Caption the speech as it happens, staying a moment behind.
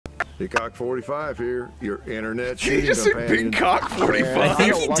Peacock 45 here, your internet He shooting just said companion. Peacock 45. I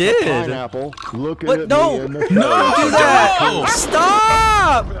think he did. Pineapple looking What? at No! me in the No! face. Don't do that!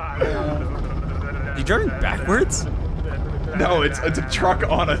 Stop! You driving backwards? No, it's a truck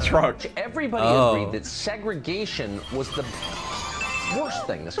on a truck. Everybody agreed that segregation was the worst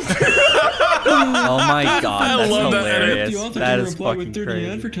thing this country. Oh my god, I that's love that edit. hilarious. The author That can is reply fucking with 30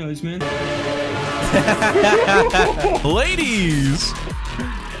 crazy. advertisement. Ladies!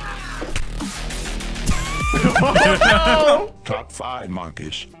 Top 5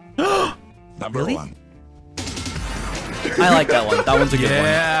 monkeys. Number Really? 1. I like that one. That one's a good one.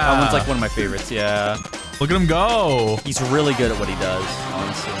 Yeah. That one's like one of my favorites, yeah. Look at him go. He's really good at what he does,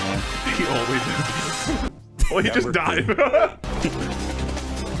 honestly. He always does. Well, he just died.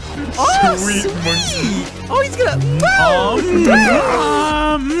 Oh, Sweet monkey. Oh, he's gonna.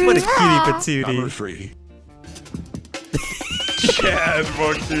 What a cutie Number patootie. 3. Chad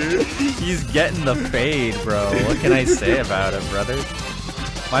monkey. He's getting the fade, bro. What can I say about him, brother?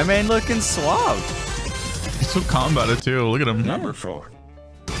 My man looking suave. He's so calm about it too. Look at him. Number 4.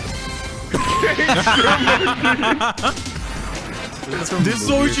 This is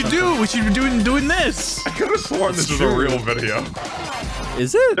what we should do. We should be doing this. I could have sworn this was a real video.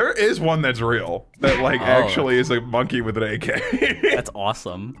 Is it? There is one that's real. That like actually is a monkey with an AK. That's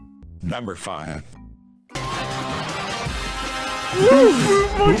awesome. Number 5.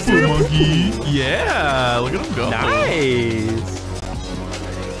 Poo-poo monkey. Yeah. Look at him go. Nice.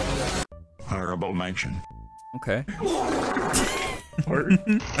 Honorable mention. Okay. A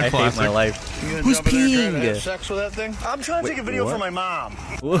I hate classic. my life. Who's peeing? Sex with that thing? I'm trying to take a video what? for my mom.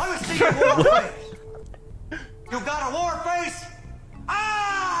 What? I was seeing war face. You got a war face?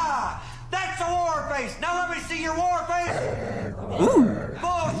 Ah! That's a war face. Now let me see your war face. Ooh.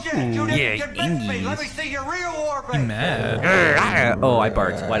 Bullshit. You didn't Yeah, convince me. Indies. Let me see your real war face. Mad. Oh, I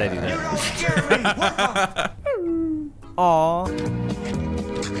barked. Why'd I do You that? don't scare me. What the? Aw.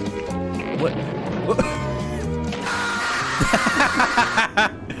 What?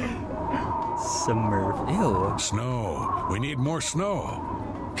 Smurf. Ew. Snow. We need more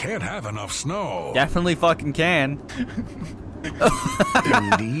snow. Can't have enough snow. Definitely fucking can.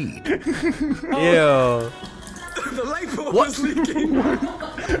 Indeed. Ew. The light bulb was leaking.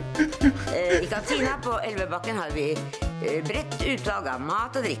 I kantina på Elvebakken har vi bredt utvalg av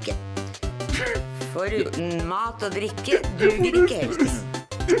mat og drikke. Foruten mat og drikke duger ikke helst.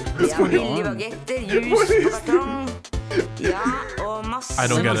 Vi har billige bagetter, jus på kartong. Ja, og masse I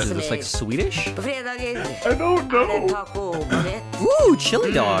don't get it. Is this like Swedish? På fredager I don't know. taco bagett. Ooh,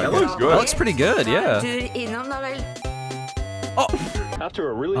 chili dog. That looks good. That looks pretty good, yeah. Tur innom da vel. After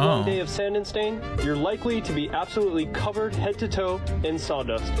a really long day of sand and stain, you're likely to be absolutely covered head to toe in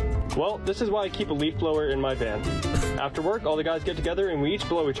sawdust. Well, this is why I keep a leaf blower in my van. After work, all the guys get together and we each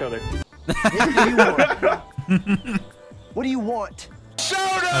blow each other. What do you want?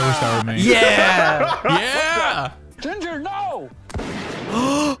 I wish that were me. Yeah! Yeah! Ginger, no!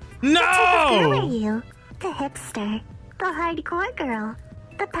 No! You, the hipster, the hardcore girl,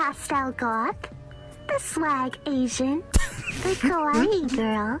 the pastel goth, the swag Asian, the kawaii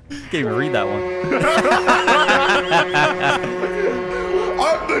girl. Can't even read that one.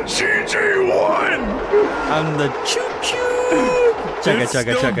 I'm the GG one. I'm the choo-choo! Chugga, It's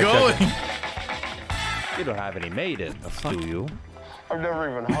chugga, still chugga, going. chugga. You don't have any maidens, do you? I've never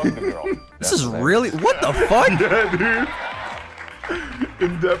even hugged a girl. This is really... What the fuck? Yeah, dude.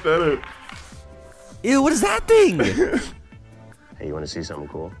 In-depth edit. Ew, what is that thing? Hey, you want to see something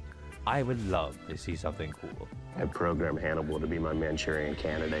cool? I would love to see something cool. I programmed Hannibal to be my Manchurian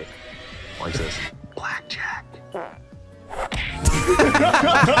candidate. Watch this. Blackjack.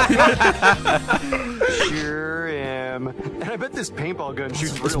 Sure am. And I bet this paintball gun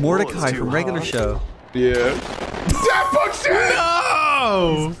shoots real It's Mordecai bullets, too, from regular huh? show. Yeah. That fuck's dead.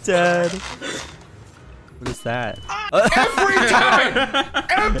 No! Dead. What is that? Every time!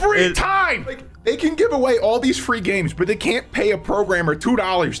 Every time! Like, they can give away all these free games, but they can't pay a programmer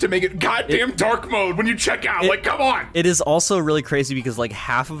 $2 to make it goddamn dark mode when you check out. Like, come on! It is also really crazy because like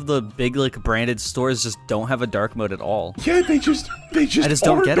half of the big like branded stores just don't have a dark mode at all. Yeah, they just I just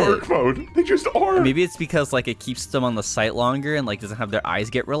don't are get dark it. mode. They just are. Maybe it's because like it keeps them on the site longer and like doesn't have their eyes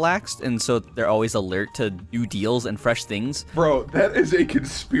get relaxed, and so they're always alert to new deals and fresh things. Bro, that is a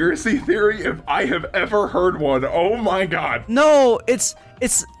conspiracy theory if I have ever heard one. Oh my god. No, it's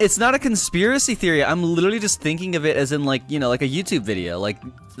not a conspiracy theory. I'm literally just thinking of it as in like, you know, like a YouTube video. Like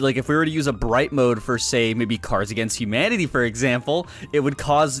if we were to use a bright mode for say maybe Cards Against Humanity, for example, it would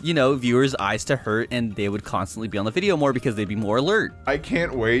cause, you know, viewers' eyes to hurt and they would constantly be on the video more because they'd be more alert. hurt. I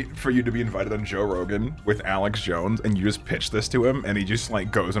can't wait for you to be invited on Joe Rogan with Alex Jones, and you just pitch this to him, and he just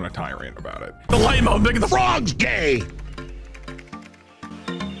like goes on a tirade about it. The lame-o making the frogs gay.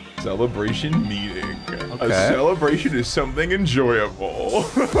 Celebration meeting. Okay. A celebration is something enjoyable.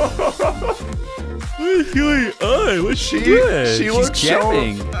 What's She She's looks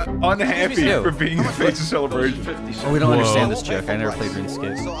jabbing. so unhappy for being the face of Celebration. Oh, we don't understand this joke. I never played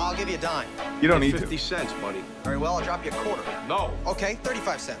RuneScape. So I'll give you a dime. You don't need 50 to. cents, buddy. Very well, I'll drop you a quarter. No. Okay,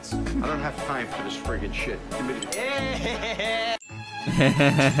 35 cents. I don't have time for this friggin' shit. Give me the...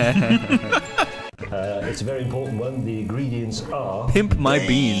 It's a very important one. The ingredients are... Pimp my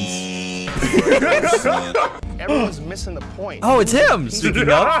beans. Everyone's missing the point. Oh, it's him! Speaking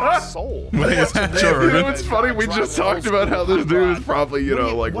of. Soul. You know, it's funny, we just talked about how this dude is probably, you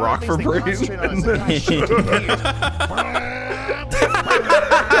know, like rock for brains. Speaking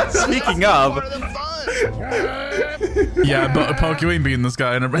of. Yeah, but Poke, you ain't beating this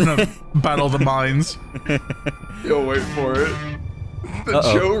guy in a battle of the minds. Yo, wait for it. The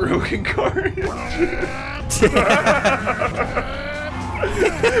Joe Rogan card.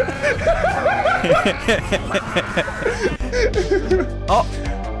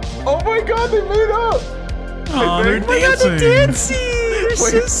 Oh my god, they made up! Oh, they're dancing! They're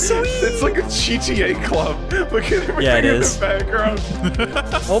so sweet! It's like a GTA club. Look at everything in the background.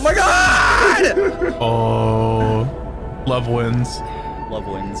 Oh my god! Oh, love wins. Love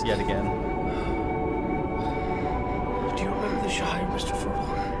wins yet again. Do you remember the Shire, Mr. Fertile?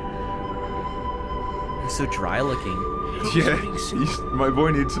 He's so dry looking. Yeah, my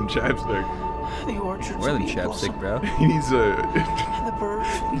boy needs some chapstick. The orchards. More than chapstick, bro. He needs a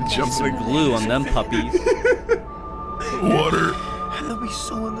jumping glue on them puppies. Water. And then we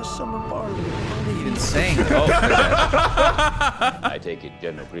sow in the summer barley. He didn't sing. Oh. I take it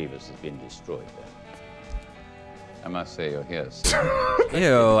General Grievous has been destroyed then. I must say you're here.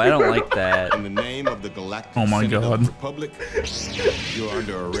 Ew, I don't like that. In the name of the Galactic Republic, you're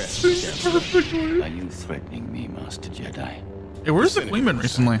under arrest. Are you threatening me, Master Jedi? Hey, where's the Queen been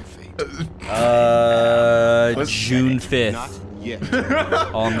recently? June 5th.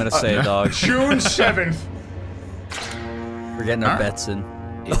 All I'm gonna say, dog. June 7th. We're getting our bets in.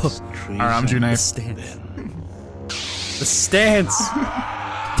 Alright, I'm June 8th. The stance.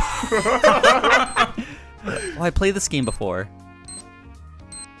 Oh, I played this game before.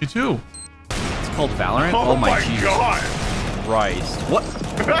 You too. It's called Valorant. Oh my god! Christ! What?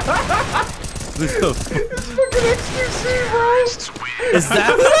 It's fucking XQC, bro. Is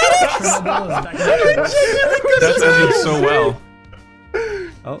that what it is? That's ended so well.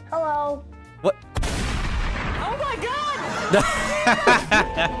 Oh. Hello. What? Oh my god!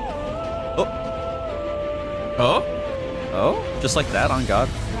 Oh? Oh? Just like that, on God.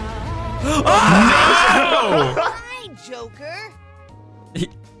 No! Hi, Joker.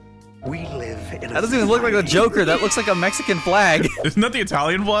 We live in That doesn't even look like a Joker. That looks like a Mexican flag. Isn't that the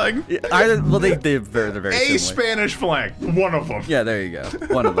Italian flag? Well, they're very A similar. Spanish flag. One of them. Yeah, there you go.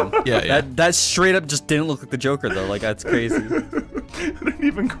 One of them. Yeah. That straight up just didn't look like the Joker though. Like that's crazy. It didn't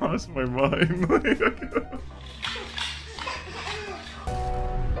even cross my mind.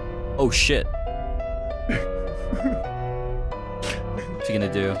 Oh shit. What's he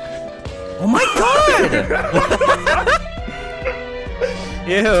gonna do? Oh my god!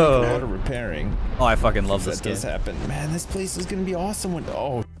 Ew. Auto repairing. Oh, I fucking love this game. Does happen. Man, this place is gonna be awesome when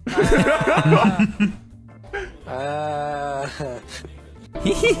oh.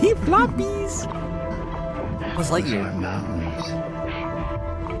 Floppies. Buzz Lightyear.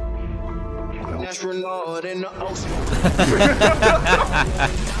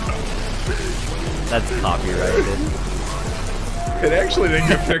 That's copyrighted. It actually didn't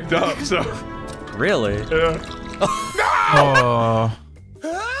get picked up, so. Really? Yeah. Oh.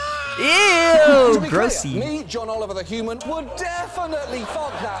 Ew, grossy. Me, John Oliver the Human, would definitely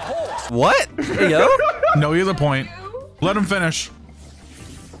fuck that horse. What? Yo? No, he has a point. Let him finish.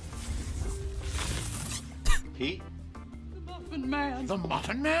 Pete? The Muffin Man. The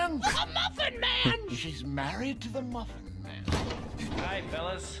Muffin Man? The Muffin Man! She's married to the Muffin Man. Hi,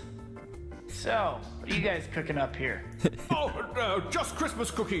 fellas. So, what are you guys cooking up here? Oh, no, just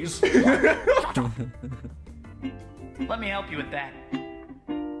Christmas cookies. Let me help you with that.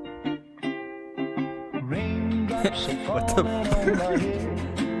 What the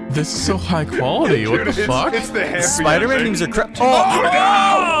This is so high quality. What the fuck? It's the happy Spider-Man ending. memes are crap.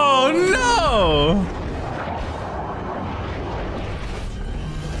 Oh no!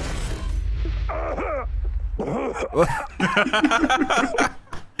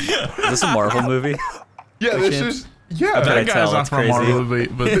 Is this a Marvel movie? Yeah, this is. Yeah, That I guy's tell, not it's from a crazy. Marvel movie,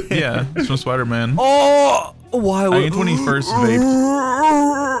 but yeah, it's from Spider-Man. Oh! Why I get 21st vape.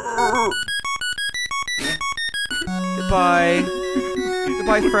 Goodbye.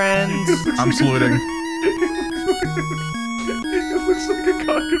 Goodbye, friends. I'm saluting. It looks like a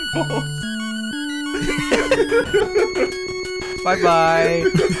cock and balls. Bye-bye.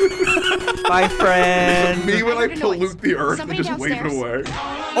 Bye, friend. Me when I pollute the earth and just wave it away.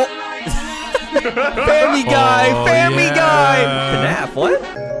 Family Guy! Oh, Family yeah. Guy! FNAF, what?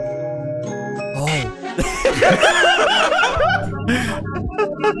 Oh.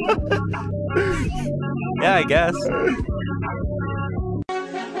 Yeah, I guess.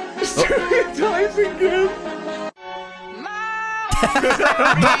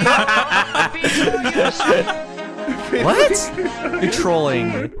 What? You're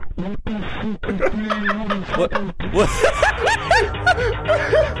trolling. What? What?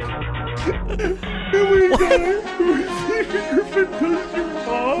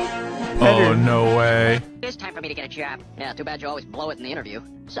 Oh, no way. It's time for me to get a job. Yeah, too bad you always blow it in the interview.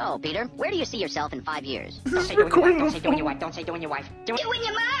 So, Peter, where do you see yourself in 5 years? Don't say doing your wife, don't say doing your wife, don't say doing your wife. Doing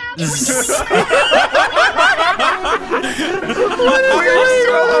your mom! That's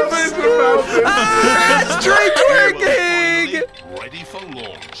straight twerking! Ready for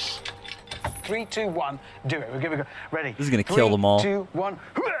launch. 3, 2, 1, do it. We'll give it a go. Ready? This is gonna kill them all. 3, 2, 1.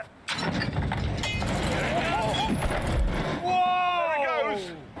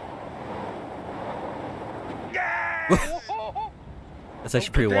 That's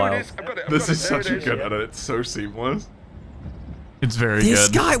actually pretty wild. This is such a good edit. It's so seamless. It's very This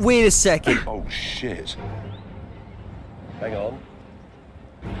good. guy, wait a second. Oh shit. Hang on.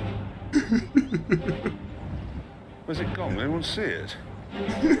 Where's it gone? Anyone see it?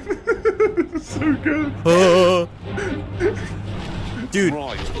 So good. Dude.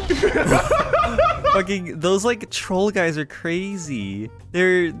 Right. Fucking those like troll guys are crazy.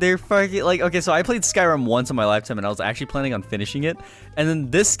 They're fucking like, okay, so I played Skyrim once in my lifetime and I was actually planning on finishing it. And then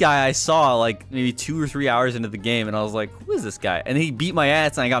this guy I saw like maybe 2 or 3 hours into the game and I was like, who is this guy? And he beat my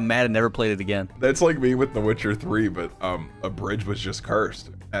ass and I got mad and never played it again. That's like me with The Witcher 3, but a bridge was just cursed.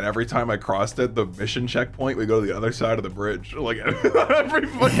 And every time I crossed it, the mission checkpoint would go to the other side of the bridge. Like every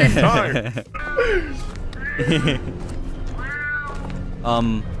fucking time.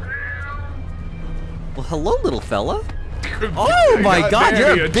 Well, hello, little fella. Oh my God,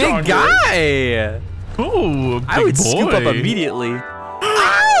 you're a big guy. Ooh, big I would boy. scoop up immediately.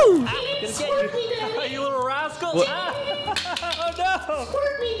 Ow! You little rascal! What? Oh no!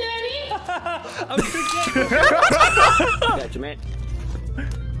 Squirt me, Daddy! I'm Got you, man.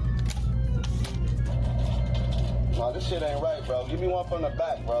 No, this shit ain't right, bro. Give me one from the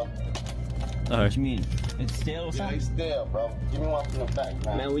back, bro. What you mean? It's stale or something? It's stale, bro. Give me one from the back,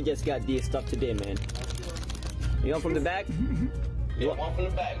 man. Man, we just got this stuff today, man. You want from the back? Yeah, one from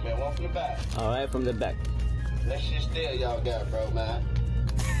the back, man. One from the back. Alright, from the back. That shit stale y'all got, bro, man.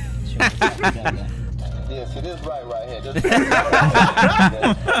 Yeah, see, this right here. This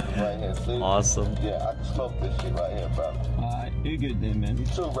right here, see? Awesome. Yeah, I can smoke this shit right here, bro. Alright, you're good then, man. You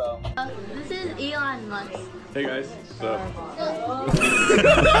too, bro. This is Elon Musk. Hey guys.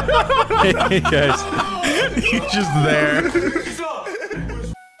 Hey guys. He's just there.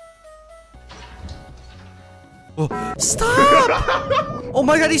 Oh, stop! Oh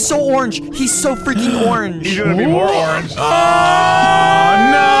my God, he's so orange. He's so freaking orange. He's gonna be more orange. Oh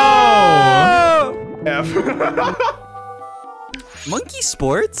no! F. Monkey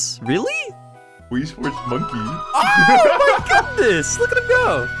sports? Really? Wii Sports Monkey. Oh my goodness! Look at him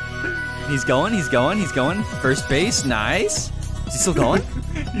go. He's going. He's going. He's going. First base. Nice. Is he still going?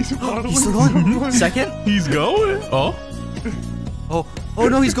 He's still going. Second. He's going. Oh. Oh. Oh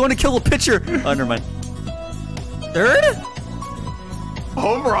no! He's going to kill a pitcher. Oh, never mind. Third.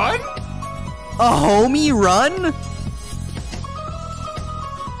 Home run? A homie run? Let's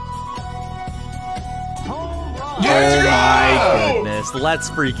Oh go! my goodness. Let's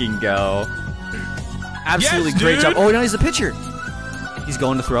freaking go. Absolutely Yes, great dude. job. Oh, now he's the pitcher. He's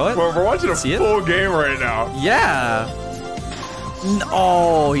going to throw it. Well, we're watching a See it? full game right now. Yeah.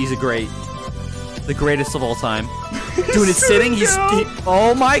 Oh, he's the greatest of all time. Dude, it's sitting.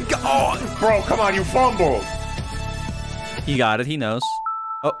 Oh my God. Oh. Bro, come on, you fumbled. He got it. He knows.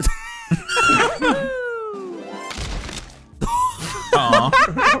 Oh. Aw.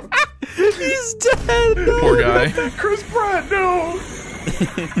 He's dead. No. Poor guy. Chris Pratt, no.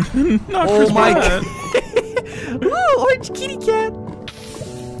 Not Oh Chris my Pratt. God. Ooh, orange kitty cat.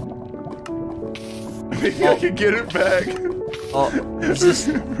 Maybe I can get it back. Oh, he's just.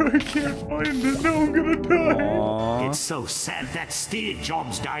 I can't find it. No, I'm gonna die. Aww. It's so sad that Steve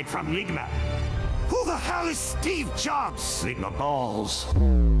Jobs died from Ligma. Who the hell is Steve Jobs? Ligma balls.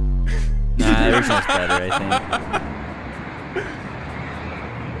 Nah, the original's better, I think.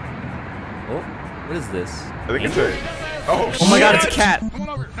 Oh, what is this? I think it's a... Oh, my god, it's a cat! Come on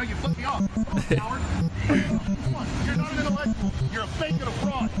over. No, you flipped me off. Coward. Come on. You're not an intellect. You're a fake and a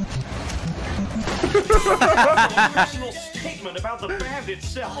fraud. Personal statement about the band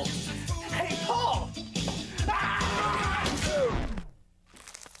itself. Hey, Paul!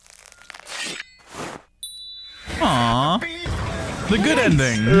 Aww. The good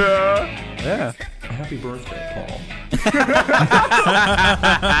ending. Yeah. Happy birthday, Paul.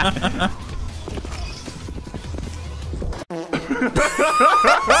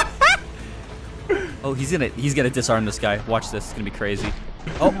 Oh, he's gonna disarm this guy. Watch this. It's gonna be crazy.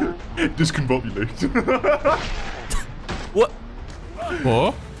 Oh. Discombobulate. What?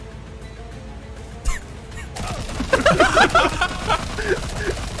 What?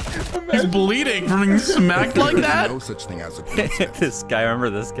 He's bleeding from being smacked like that? No such thing as a This guy, remember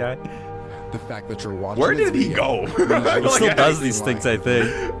this guy? The fact that you're watching. Where did he go? He still does these things, I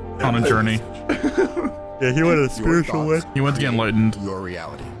think. On a journey. Yeah, he went a spiritual way. He went to get enlightened. Your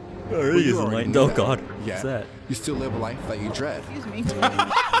reality. Oh, he is enlightened. Oh god. Yeah. What's that? You still live a life that you dread. Excuse me. Just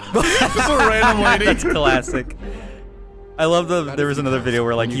a random lady. That's classic. I love there was another video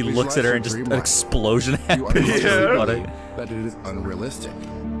where like he looks at her and just an explosion happens. It's really funny. That it is unrealistic.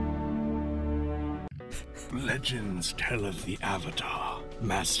 Legends tell of the Avatar,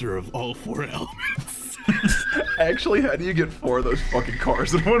 master of all 4 elements. Actually, how do you get 4 of those fucking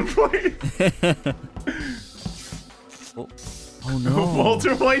cars in one place? Oh no.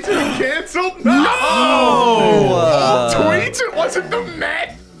 Walter White's been canceled? No! No! Tweets? It wasn't the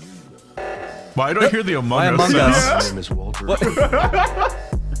Met! Why do I hear the Among Us My sound? name is Walter.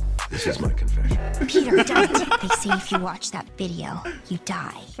 This is my confession. Peter, don't. They say if you watch that video, you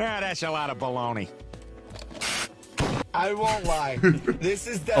die. That's a lot of baloney. I won't lie. This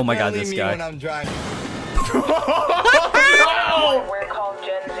is definitely Oh my God, this me guy. when I'm driving. No! We're called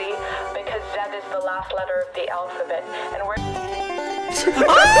Gen Z because Z is the last letter of the alphabet, and we're.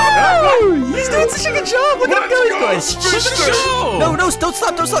 Oh! He's doing such a good job. Look at him go. He's going. Go! No, don't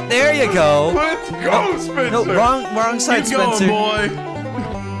stop, don't stop. There you go. Let's go, Spencer! No, wrong side, Keep going, Spencer. boy.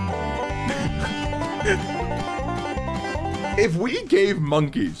 If we gave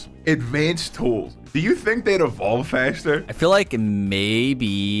monkeys advanced tools, do you think they'd evolve faster? I feel like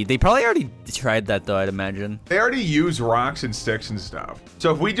maybe they probably already tried that though. I'd imagine. They already use rocks and sticks and stuff.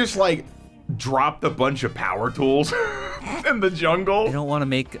 So if we just like dropped a bunch of power tools in the jungle, I don't want to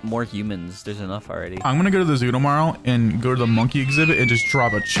make more humans. There's enough already. I'm gonna go to the zoo tomorrow and go to the monkey exhibit and just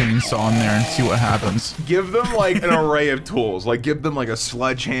drop a chainsaw in there and see what happens. give them like an array of tools. Like give them like a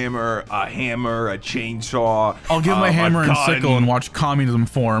sledgehammer, a hammer, a chainsaw. I'll give my hammer a and gun. sickle and watch communism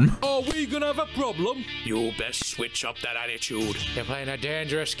form. Are we gonna have a problem? You best switch up that attitude. You're playing a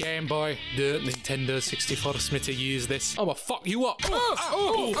dangerous game, boy. The Nintendo 64 Smitty use this. I'ma fuck you up.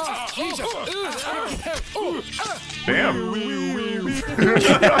 Jesus. Damn.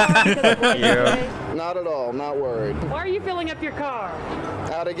 Yeah. Not at all. Not worried. Why are you filling up your car?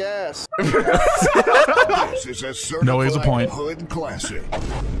 Out of gas. This is a certified No, here's a point. hood classic.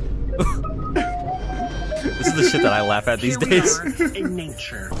 This is the shit that I laugh at these days. In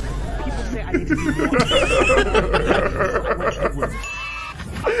nature. People say I need to be more.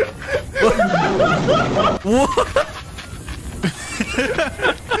 What?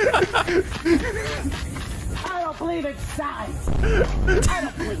 I don't believe in science. I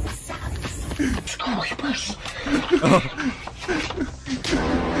don't believe in science. Squibbles.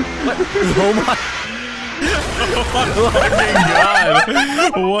 What? Oh my. Oh my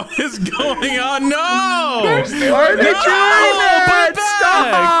God. What is going on? No! They're doing it!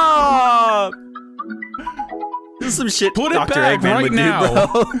 Stop! This is some shit Put it Dr. back Eggman right would now. do,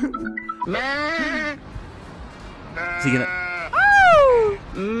 bro. Is he gonna...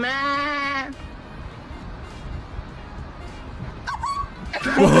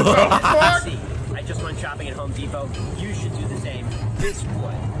 See, I just went shopping at Home Depot. You should do the same. This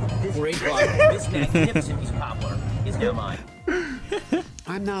wood, this great bug, this magnificent piece of poplar is now mine.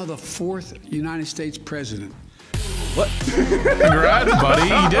 I'm now the 4th United States president. What? Congrats, buddy.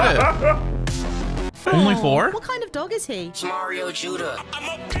 You did it. Only 4? What kind of dog is he? It's Mario Judah.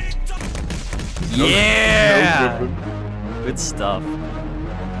 Yeah! Good stuff.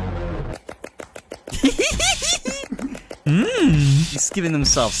 He's giving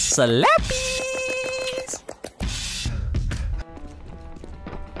himself slappies.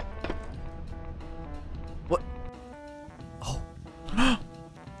 What? Oh.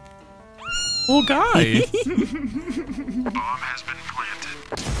 Well, guy. Bomb has been planted.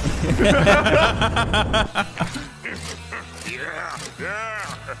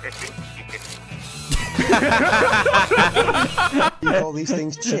 You call these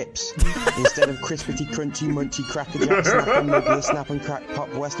things chips instead of crispity, crunchy, munchy, cracker jack, snap and nuggly, snap and crack, pop,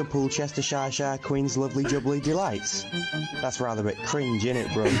 Westerpool, Chestershire, Queen's lovely jubbly delights. That's rather a bit cringe,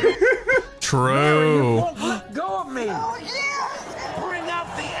 innit, bro? True. Let go of me. Oh, yeah. Bring out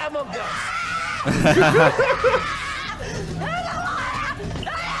the ammo gun.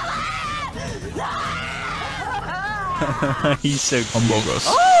 He's so cute. Amogos.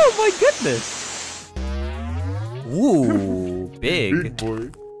 Oh my goodness. Ooh, big. Boy.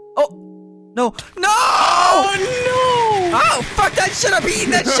 Oh, no. No! Oh, no! Oh, fuck that shit up. Eat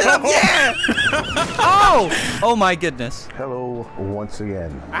that shit up, yeah! Oh my goodness. Hello, once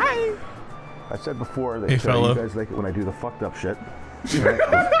again. Hi. I said before that Hey, you fellow. guys like it when I do the fucked up shit.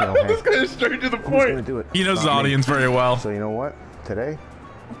 This guy's straight to the Who's point. gonna do it? He knows Not the me. audience very well. So you know what? Today,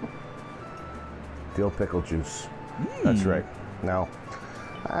 dill pickle juice. That's right. Now,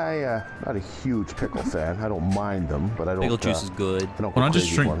 not a huge pickle fan. I don't mind them, but I don't. Pickle juice is good. I don't Why go not just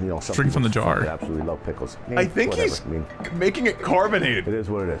crazy drink- for them. You know, some drink from people the jar? fucking absolutely love pickles. I think whatever. he's making it carbonated. It is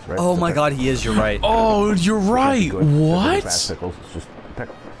what it is, right? Oh It's a my pickle. god, he is. You're right. Oh, you're right. Good. Bad What? pickles. It's just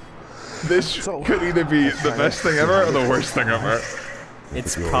pickle. This could either be the best thing ever or the worst thing ever.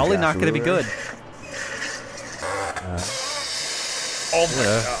 It's probably not going to be good. Oh my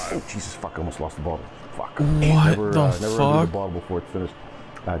god. Oh Jesus! Fuck! I almost lost the bottle. Fuck. What never, the never undo fuck? the bottle before it's finished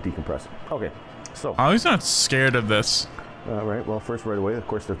decompressing. Okay, so. I was not scared of this. All right. Well, first right away, of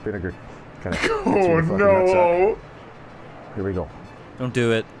course, the vinegar kind of. Oh no! Here we go. Don't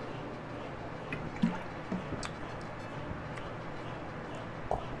do it.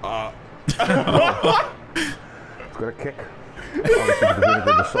 It's got a kick. Obviously, the vinegar,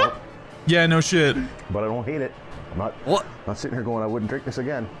 the salt. Yeah, no shit. But I don't hate it. I'm not. What? Not sitting here going, I wouldn't drink this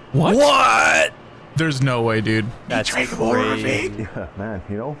again. What? What? There's no way, dude. That's Drink more of it. crazy. Yeah, man.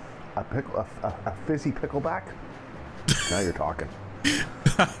 You know, a fizzy pickleback. Now you're talking.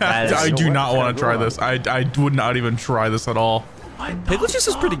 That is- I do not want to try Kinda this. I would not even try this at all. Pickle juice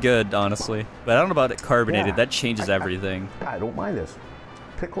is pretty good, honestly. But I don't know about it carbonated. Yeah. That changes everything. I don't mind this.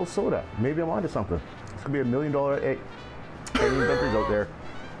 Pickle soda. Maybe I'm onto something. This could be $1 million. Hey, any inventors out there?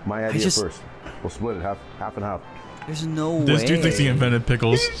 My idea first. We'll split it half and half. There's no way. This dude thinks he invented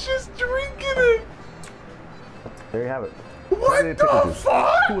pickles. He's just drinking it. There you have it. What the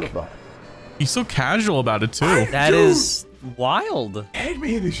fuck? Who would have thought? He's so casual about it too. That is wild. Hey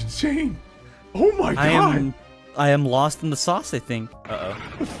man, it's insane. Oh my I god. am lost in the sauce, I think. Uh-oh.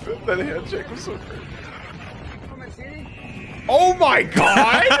 That handshake was so great. Oh my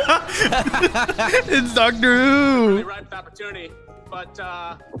god! It's Doctor Who. Ripe opportunity, but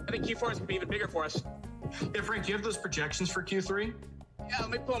I think Q4 is gonna be even bigger for us. Yeah, Frank, do you have those projections for Q3? Yeah, let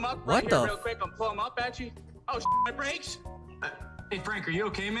me pull them up What right the here real quick. I'm pulling them up at you. Oh, my brakes! Hey, Frank, are you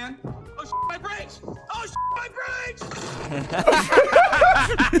okay, man? Oh, my brakes! Oh, my brakes!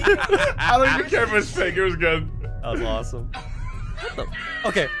 I don't even care if it was fake. It was good. That was awesome. What the?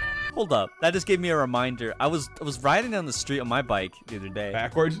 Okay, hold up. That just gave me a reminder. I was riding down the street on my bike the other day.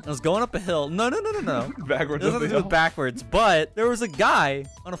 Backwards? I was going up a hill. No. Backwards It up doesn't the do with hill? backwards, but there was a guy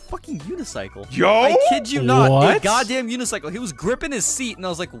on a fucking unicycle. Yo! I kid you not. A What? goddamn unicycle. He was gripping his seat, and I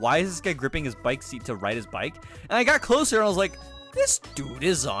was like, why is this guy gripping his bike seat to ride his bike? And I got closer, and I was like, this dude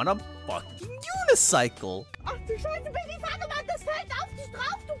is on a fucking unicycle. Ach du Scheiße, Baby, warte mal, das fällt auf dich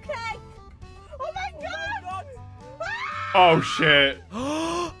drauf, du Kerl! Oh mein Gott! Oh shit.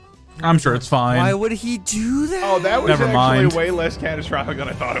 I'm sure it's fine. Why would he do that? Oh, that was Never actually mind. way less catastrophic than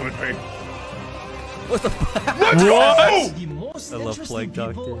I thought it would be. What the fuck? Let's go! The most I love interesting plague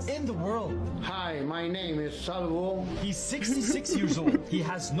people doctors. in the world. Hi, my name is Salvo. He's 66 years old. He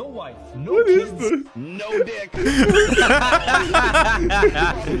has no wife, no What is kids. this? No dick. No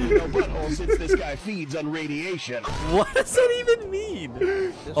butthole since this guy feeds on radiation. What does that even mean?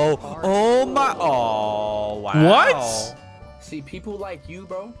 Oh my, oh wow. What? See, people like you,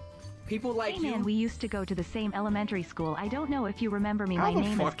 bro. People like Hey man, we used to go to the same elementary school. I don't know if you remember me. How My the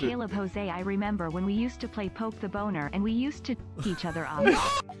name is fuck did- Caleb Jose. I remember when we used to play Poke the Boner and we used to each other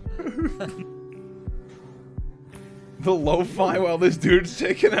off. The lo-fi while this dude's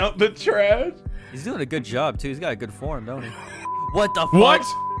taking out the trash. He's doing a good job too. He's got a good form, don't he? What the fuck? What?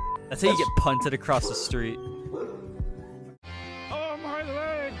 That's how you get punted across the street. Oh, my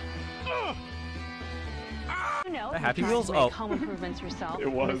leg. You know, The if Happy you're trying Wheels? to make Oh. home improvements yourself. It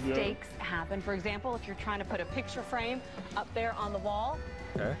was, yeah. Mistakes happen. For example, if you're trying to put a picture frame up there on the wall.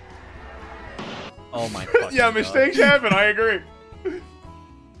 Okay. Oh my fucking Yeah, God. mistakes happen. I agree.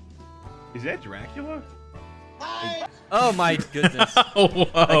 Is that Dracula? Oh my goodness. Whoa.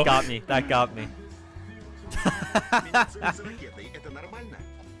 That got me. That got me.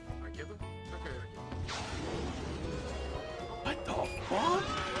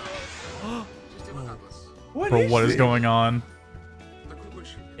 fuck? Bro, what is going on?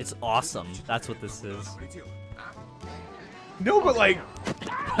 It's awesome. That's what this is. No, but like.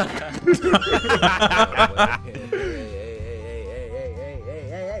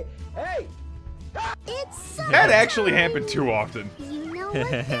 Hey! It's so That actually happened too often. You know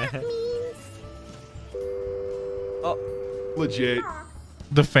what that means? Oh. Legit.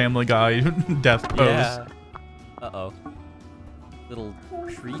 The Family Guy death pose. Yeah. Uh-oh. Little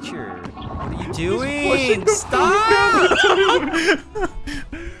creature. What are you doing? Stop!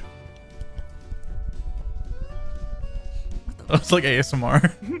 It's like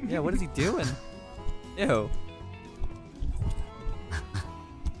ASMR. Yeah, what is he doing? Ew.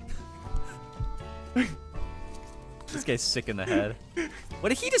 This guy's sick in the head. What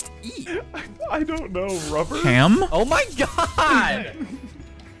did he just eat? I don't know. Rubber? Ham? Oh my god!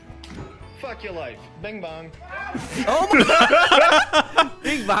 Fuck your life. Bing bong. Oh my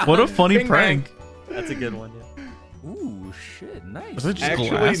Bing bong. What a funny Bing prank. bang. That's a good one, yeah. Ooh, shit, nice. Was it just Actually,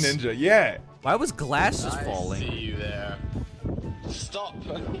 glass? Ninja, yeah. Why was glass just falling? I see you there. Stop.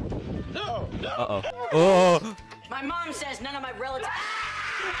 No. Uh-oh. Oh! My mom says none of my relatives.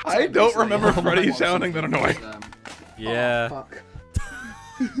 I don't remember Freddy sounding that annoying. Yeah. Fuck.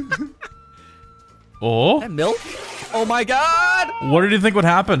 Oh? That milk? Oh my god! What did you think would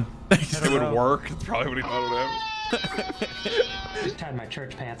happen? It would work. That's probably what he thought would happen. Just tied my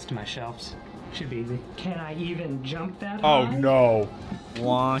church pants to my shelves. Should be easy. Can I even jump that Oh high? no.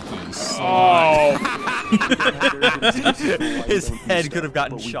 Wonky. Oh. His head could have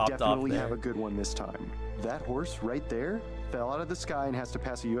gotten But we chopped off definitely there. have a good one this time. That horse right there fell out of the sky and has to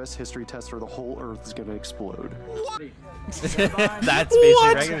pass a U.S. history test or the whole Earth is going to explode. That's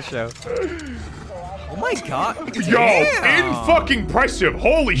basically regular show. Oh my god. Yo, Damn. fucking impressive.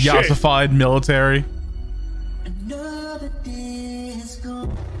 Holy shit. Yassified military.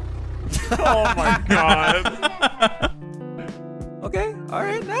 Oh my god. Okay,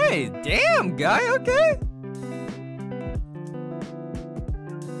 alright, nice. Damn, guy, okay.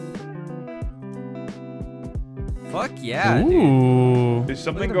 Fuck yeah, dude. Ooh. Did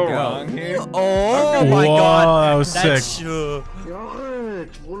something Let him go wrong here? Oh my Whoa, god. that was That's sick. Oh,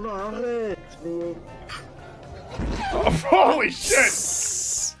 holy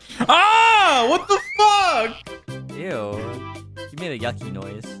shit. Ah! What the fuck? Ew. You made a yucky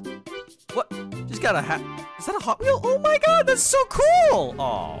noise. What? Just got a hat. Is that a Hot Wheel? Oh my god, that's so cool!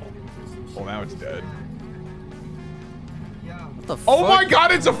 Oh. Oh, now it's dead. What the fuck? Oh my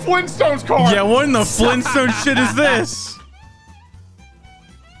god, it's a Flintstones car! Yeah, what in the Flintstone shit is this?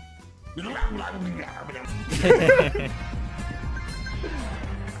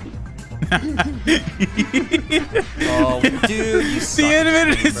 Oh, dude, you suck. He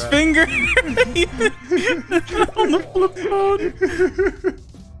animated his bro. finger on the flip phone.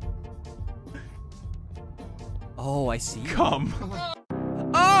 Oh, I see. Come.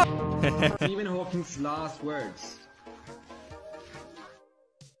 Oh! Stephen Hawking's last words.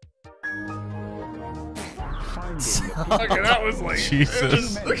 Okay, that was like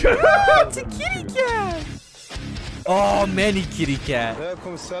Jesus. It's a kitty cat! Oh, many kitty cat.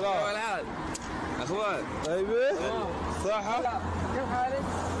 عليكم السلام. اخوان طيبين؟ صحة؟ كيف حالك؟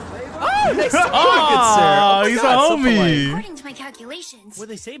 Oh, nice to meet you, good sir. Oh, my he's God, a so polite. homie. According to my calculations,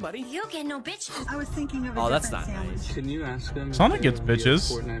 What'd they say, buddy? you'll get no bitches. I was thinking of a Oh, that's different not sandwich. nice. Can you ask them? Sonic gets bitches.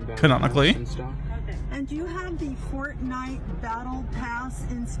 Canonically. And do you have the Fortnite Battle Pass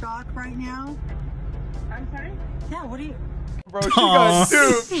in stock right now? I'm sorry? Yeah, what do you... Bro, she got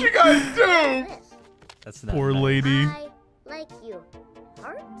duped. She got duped. That's not Poor nice. lady. I like you.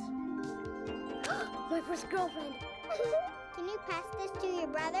 Heart? My first girlfriend. Can you pass this to your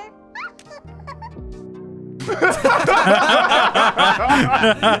brother?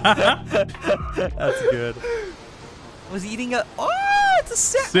 That's good. Was he eating a... Oh, it's a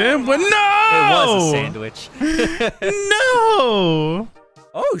Sandwich? No! It was a sandwich. No!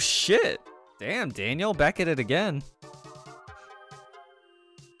 Oh, shit. Damn, Daniel, back at it again.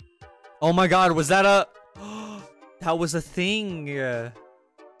 Oh my god, was that a... That was a thing.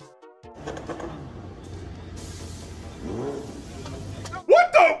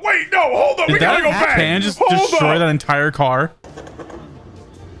 What the? Wait, no, hold on. Did We gotta that go back. pan just Hold destroy on. that entire car?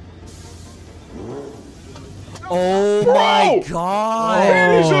 Oh Bro! my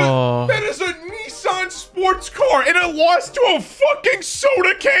god. Oh. That is a Nissan sports car, and it lost to a fucking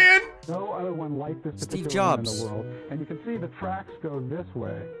soda can. No other one like this Steve particular one in Jobs. the world. And you can see the tracks go this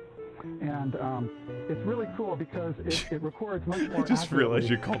way. And it's really cool because it records much more I just accurately. realized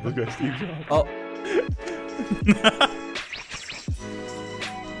you called the guy Steve Jobs. Oh.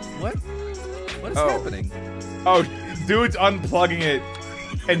 What? What is happening? Oh, dude's unplugging it,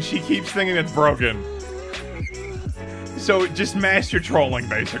 and she keeps thinking it's broken. So just master trolling,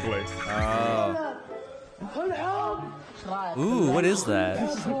 basically. Oh. Ooh, what is that?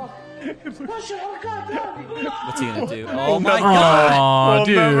 What's he gonna do? Oh my god!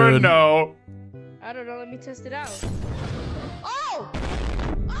 We'll never know. I don't know. Let me test it out.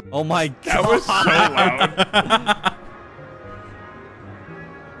 Oh my god! That was so loud.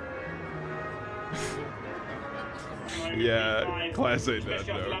 Yeah, class A death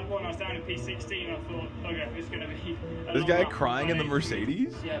though. This guy crying in the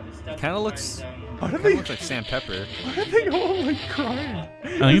Mercedes? Kind of looks. Looks like Sam Pepper. Why are they all like crying? I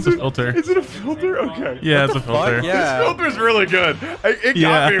think it's a filter. Is it a filter? Okay. Yeah, it's a filter. Yeah. This filter's really good. It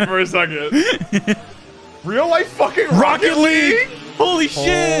got me for a second. Real life fucking Rocket League? Holy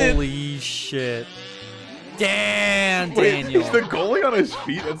shit! Holy shit! Damn, Wait, Daniel. is the goalie on his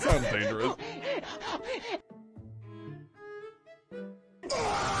feet? That sounds dangerous.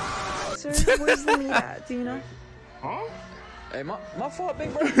 Sir, where's the meat at? Do you know? Huh? Hey, my fault,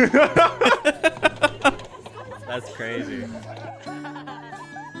 big bro. That's crazy.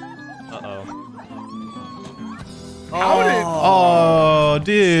 Oh,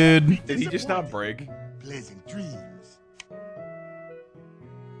 dude. Did he just not break? Pleasant dreams.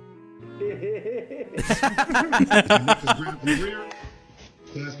 Grab the rear,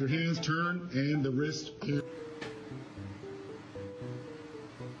 clasp your hands, turn, and the wrist.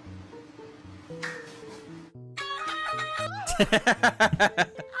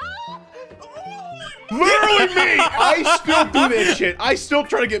 Literally me! I still do this shit. I still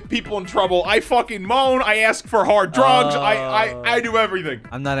try to get people in trouble. I fucking moan. I ask for hard drugs. I do everything.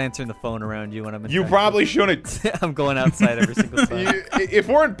 I'm not answering the phone around you when I'm in. You probably shouldn't. I'm going outside every single time. If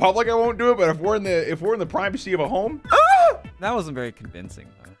we're in public, I won't do it. But if we're in the privacy of a home, that wasn't very convincing.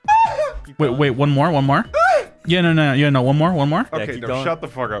 Though. Wait, one more. Yeah, no, one more. Okay, no, shut the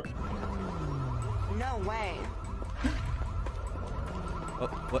fuck up. No way. Oh,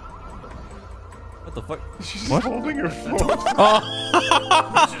 what? What the fuck? She's what? holding her phone.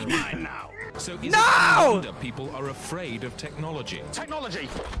 Oh. This is mine now. So is no! It wonder people are afraid of technology? Technology.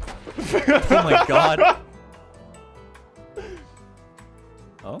 Oh my god.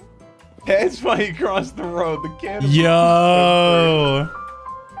 Oh? That's why he crossed the road. The can. Yo.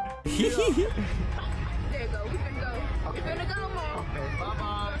 There you go. We can go. We're gonna go, Mom. Okay,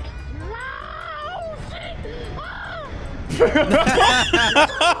 bye-bye.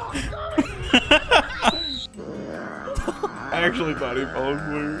 I actually thought he fell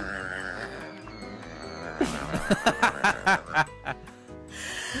asleep.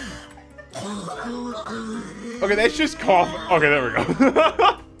 Okay, that's just cough. Okay, there we go.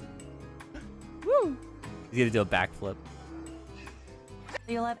 Woo! He's gonna do a backflip.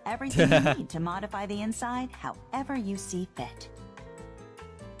 You'll have everything you need to modify the inside however you see fit.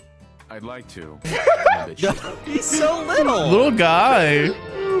 I'd like to. He's so little. Little guy.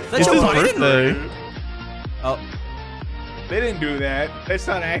 That's it's his Biden. birthday. Oh. They didn't do that. That's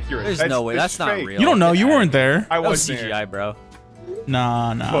not accurate. There's no way. That's not fake. real. You don't know. You weren't there. I That was wasn't CGI, bro.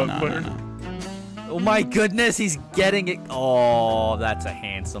 No. Oh my goodness, he's getting it. Oh, that's a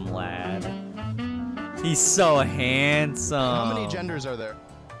handsome lad. He's so handsome. How many genders are there?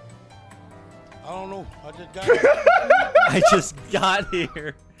 I don't know. I just got here. I just got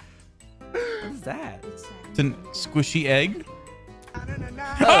here. What's that? It's a squishy egg.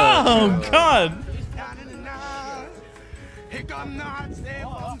 Oh God.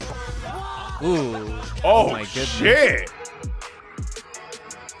 Ooh. Oh my goodness. Shit.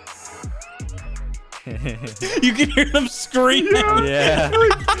 You can hear them screaming. Yeah.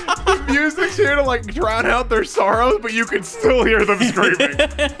 The music's here to like drown out their sorrows, but you can still hear them screaming.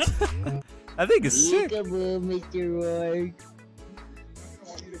 I think it's sick. Mr. Roy.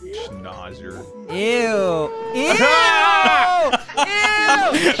 Schnauzer. Ew.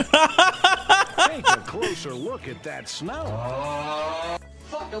 Take a closer look at that snow.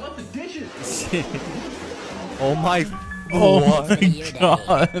 Fuck, I left the dishes. Oh my. Oh my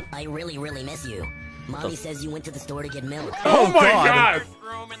God. I really miss you. Mommy says you went to the store to get milk. Oh my God.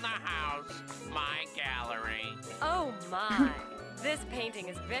 Room in the house, my gallery. Oh my. This painting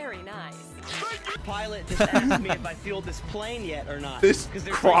is very nice. Pilot just asked me if I fueled this plane yet or not. This 'cause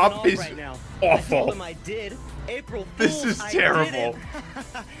they're crop taking is off right now. awful. I told them I did. April This Fools, is I terrible. did it.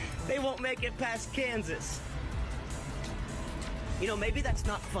 They won't make it past Kansas. You know, maybe that's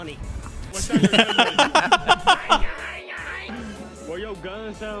not funny. What's on your gun? What your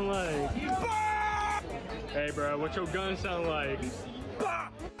gun sound like? Hey, bro, what your gun sound like?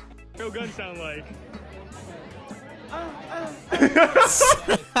 What your gun sound like?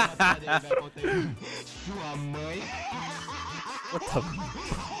 What the?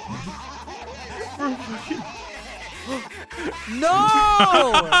 No!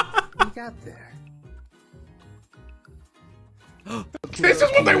 We got there. This is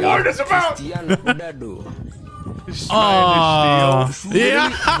what they warned us about! Oh,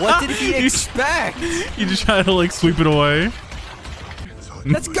 yeah. What did he expect? You just try to like sweep it away.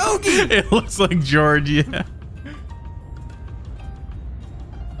 That's Gogi! It looks like George, yeah.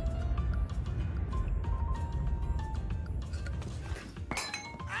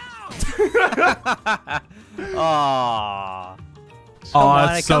 Aww. Oh,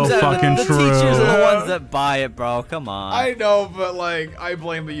 that's so fucking true. The teachers are the ones that buy it, bro. Come on. I know, but like, I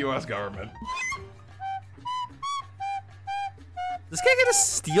blame the U.S. government. This guy gonna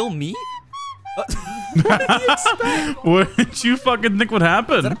steal meat? What did he expect? What did you fucking think would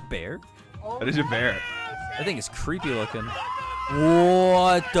happen? Is that a bear? That is a bear. That thing is creepy looking.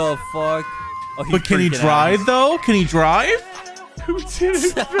 What the fuck? Oh, but can he drive though? Can he drive? Who did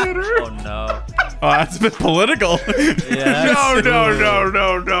it better? Oh no. Oh, that's a bit political. Yeah. No.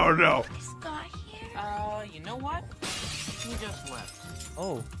 You know what? He just left.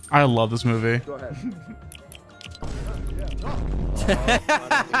 Oh. I love this movie. Go ahead.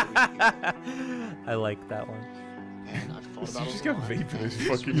 I like that one. He's just got vape in his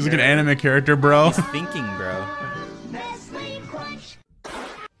fucking He's like an anime character, bro. He's thinking, bro.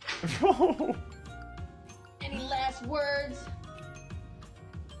 Any last words?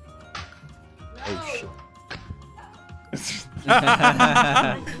 Oh shit.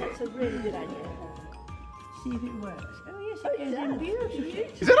 That's a really good idea. See if it works. Oh yes, it goes in beautifully.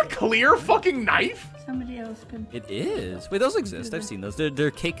 Is that a clear fucking knife? Somebody else can. It is. Wait, those exist. I've seen those.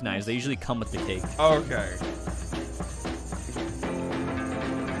 They're cake knives. They usually come with the cake. Okay.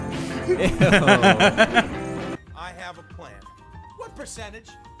 I have a plan. What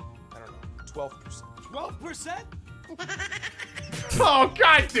percentage? I don't know. 12%. 12%? Oh,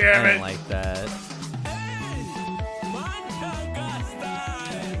 god damn I it! don't like that.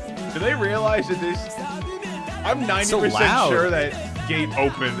 Do they realize that this? I'm 90% so sure that gate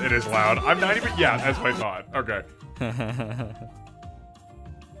opened and is loud. I'm 90%. Yeah, that's what I thought. Okay.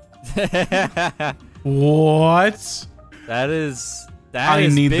 What? That is I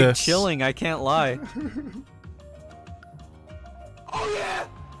need big this. chilling. I can't lie. Oh yeah.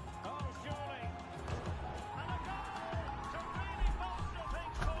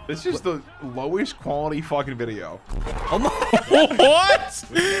 This is the lowest quality fucking video. Oh my! What? Was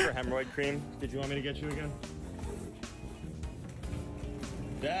there ever hemorrhoid cream? Did you want me to get you again?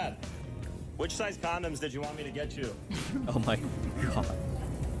 Dad, which size condoms did you want me to get you? Oh my god.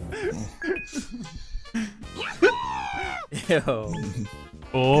 Ew.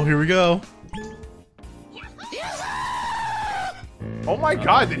 Oh, here we go. Oh my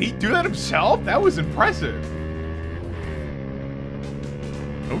god, did he do that himself? That was impressive.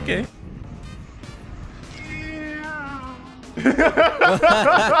 Okay.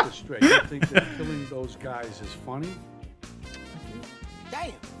 Straight. You think that killing those guys is funny?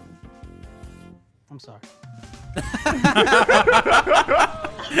 Damn. I'm sorry.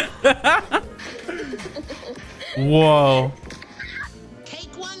 Whoa.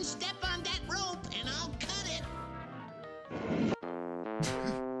 Take one step on that rope and I'll cut it.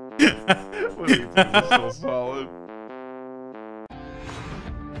 It's so solid.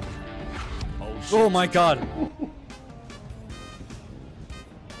 Oh my god.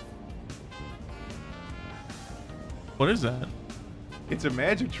 What is that? It's a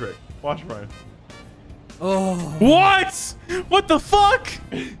magic trick. Watch, Brian. Oh. What? What the fuck?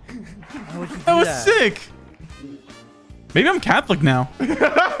 That was sick. Maybe I'm Catholic now.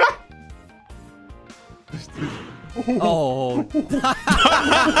 Oh.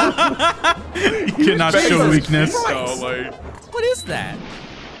 You cannot show weakness. So, like, what is that?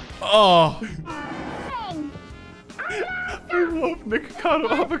 Oh. I love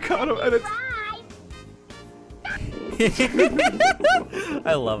Nikocado avocado edits.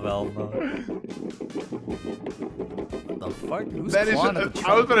 I love Elmo. The fuck? Who's That is. clawing at the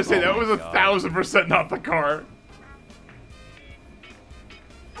I was trunk? gonna say that was Oh my God. 1000% not the car.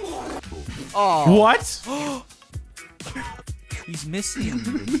 Oh. What? He's missing.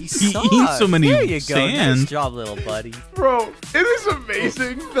 He He eats so many There you go. sand. Nice job, little buddy. Bro, it is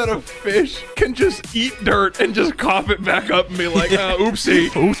amazing that a fish can just eat dirt and just cough it back up and be like,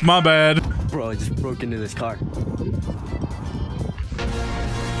 oopsie. Oops, my bad. Bro, I just broke into this car.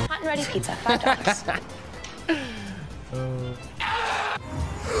 Hot and ready pizza, $5.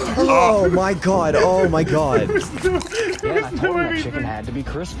 Oh my god, oh my god. Yeah, I told him that chicken had to be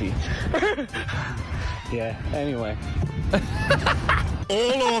crispy. Yeah, anyway.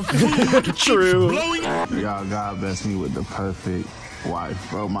 all our food True. blowing. Y'all God bless me with the perfect wife,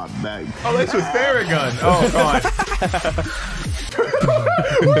 bro. My back. Oh, that's with Theragun. Oh, God.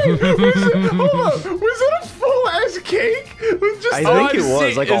 Wait, hold up. Was it a full-ass cake? I think it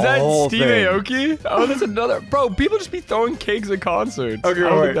was like is a whole that Steve thing. Aoki? Oh, that's another. Bro, people just be throwing cakes at concerts. Okay, I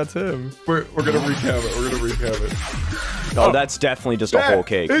don't wait. think that's him. We're gonna recap it. We're gonna recap it. Oh, that's definitely just a whole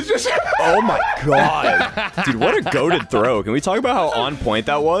cake. It's just. Oh my god, dude, what a goated throw! Can we talk about how on point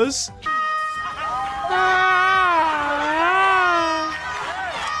that was?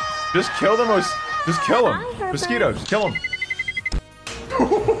 Just kill the most. Just kill them. Mosquitoes. Kill them.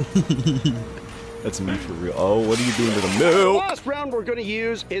 That's me for real. Oh, what are you doing to the milk? The last round we're going to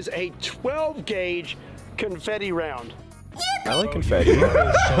use is a 12-gauge confetti round. I like confetti.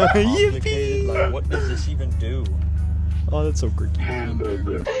 Yippee! Like, what does this even do? Oh, that's so quirky.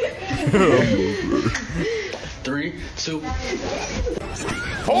 3, 2.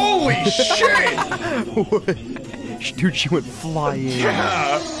 Holy shit! Dude, she went flying.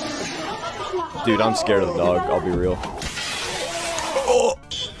 Yeah. Dude, I'm scared of the dog. I'll be real. Oh.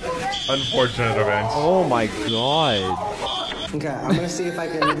 Unfortunate events. Oh my god. Okay, I'm gonna see if I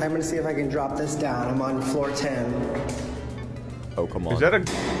can drop this down. I'm on floor 10. Oh, come on.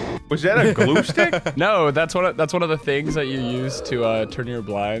 Was that a glue stick? No, that's one of the things that you use to turn your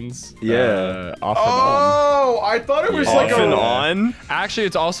blinds. Yeah. Off and on. Oh, I thought it was like off and on. Actually,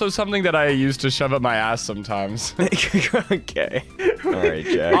 it's also something that I use to shove up my ass sometimes. Okay. All right,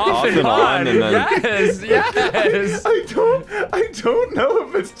 Jack. Off and on. and then. Yes, yes. I don't know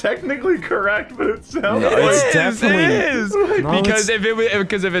if it's technically correct, but it sounds No, like it's definitely. It is. No,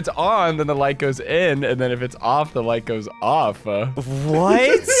 Because if it's on, then the light goes in, and then if it's off, the light goes off. What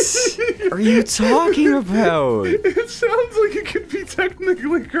are you talking about? It sounds like it could be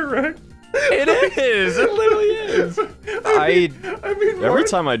technically correct. It is. It literally is. I mean, Every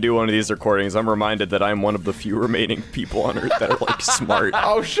time I do one of these recordings, I'm reminded that I'm one of the few remaining people on Earth that are like smart.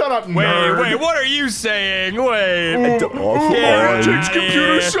 Oh, shut up, nerd. Wait, what are you saying? Wait. Takes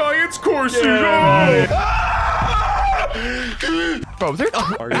computer science courses. Bro, they're.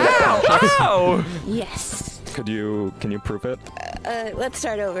 Ow! Yes. Can you prove it? Let's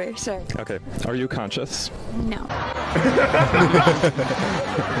start over. Sorry. Okay. Are you conscious? No.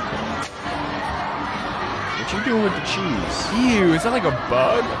 What you doing with the cheese? Ew, is that like a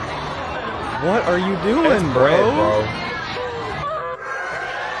bug? What are you doing, bro?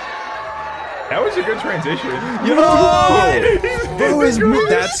 That was a good transition. Yo! Bro is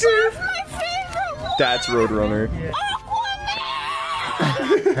that's Roadrunner.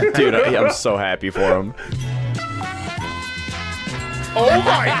 Dude, I'm so happy for him. Oh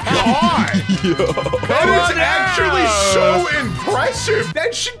my god! That is actually so impressive.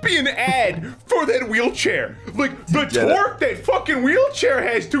 That should be an ad for that wheelchair. Like, the torque that fucking wheelchair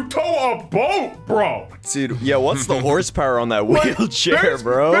has to tow a boat, bro. Dude, yeah, what's the horsepower on that wheelchair,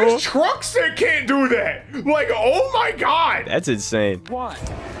 bro? There's trucks that can't do that. Like, oh my god. That's insane. What?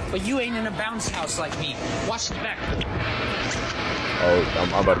 But you ain't in a bounce house like me. Watch the back. Oh,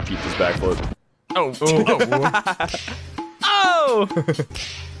 I'm about to peep this backflip. Oh. Oh!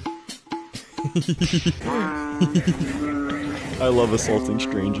 I love assaulting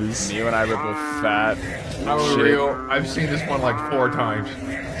strangers. You and I rip a fat I'm real. I've seen this one like 4 times.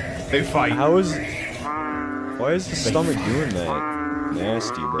 They fight. Why is his stomach doing that?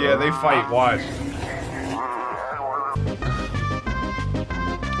 Nasty, bro. Yeah, they fight. Watch.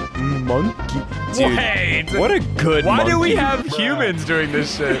 Monkey. Dude, wait. What a good Why monkey. do we have humans doing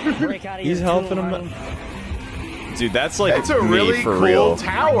this shit? He's helping him. Dude, that's like That's a really for cool real.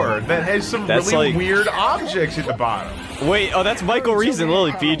 tower that has some That's really like- weird objects at the bottom. Wait, oh, that's Michael Reese and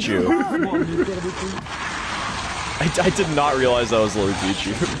Lily Pichu. I did not realize that was Lily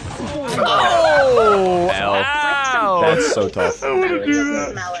Pichu. Oh! Ow. Ow! That's so tough. I want to do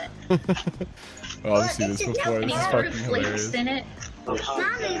that. Oh, I've seen this before. This is fucking hilarious. In it. Mommy,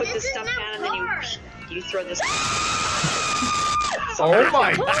 Put this stuff down and then you throw this. Oh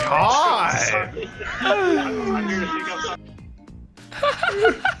my god!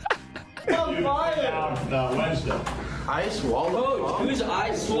 Wednesday. I swallow. Whose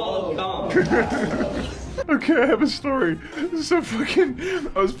eyes swallow cum? Okay, I have a story. So fucking,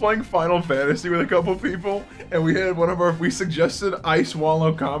 I was playing Final Fantasy with a couple people, and we had we suggested I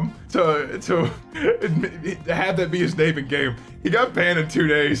swallow cum to have that be his name in game. He got banned in 2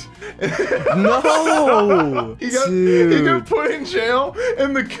 days. No! He got put in jail,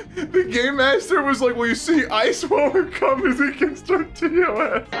 and the game master was like, "Well, you see, I swallow cum is against our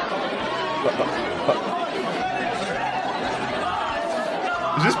TOS."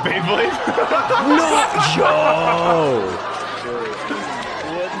 Is this Beyblade? No! Yo!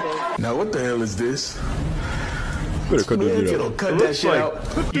 Now what the hell is this? Better cut that out. Cut that shit out.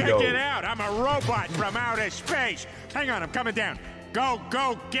 Check it out. I'm a robot from outer space. Hang on, I'm coming down. Go,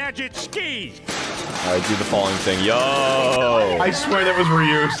 go, gadget skis. Alright, do the falling thing. Yo! I swear that was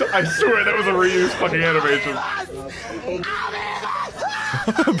reused. I swear that was a reused fucking animation.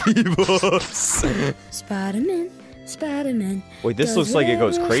 Beavos. Spider-Man, Spider-Man. Wait, this looks like it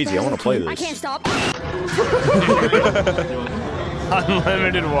goes crazy. I want to play this. I can't stop.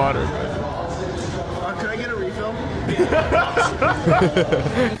 Unlimited water. Can I get a refill?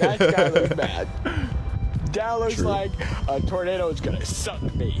 That guy looks bad. That looks like a tornado is gonna suck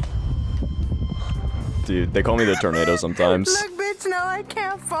me. Dude, they call me the tornado sometimes. Look, bitch, no, I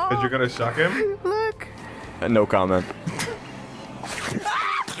can't fall. Is you gonna suck him? Look. No comment.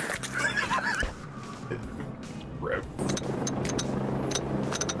 Rip.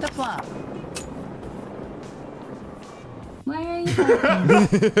 The flop. Why are you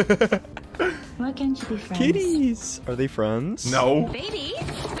talking? Why can't you be friends? Kitties! Are they friends? No. Baby?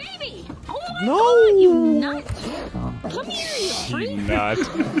 Baby! Oh my No! God, you nut! Come here, you freak! Not.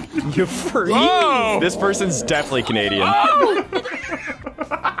 You freak! Whoa! This person's definitely Canadian. Oh!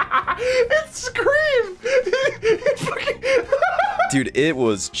 It screamed! It fucking... Dude, it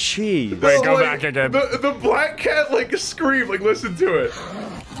was cheese. Wait, go back again. The black cat like screamed, like listen to it.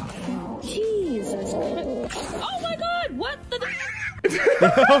 Jesus Christ. Oh my God, what the...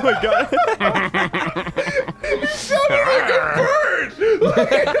 Oh my god. You sounded like a bird!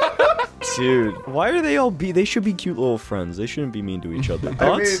 Dude, why are they all they should be cute little friends. They shouldn't be mean to each other. I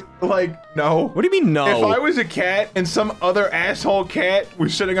Thoughts? mean, like, no. What do you mean, no? If I was a cat and some other asshole cat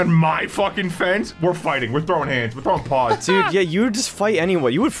was sitting on my fucking fence, we're fighting. We're throwing hands. We're throwing paws. Dude, yeah, you would just fight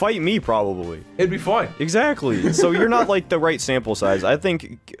anyway. You would fight me, probably. It'd be fun. Exactly. So you're not, like, the right sample size. I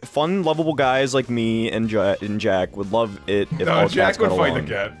think fun, lovable guys like me and Jack would love it if all Jack cats would got fight along.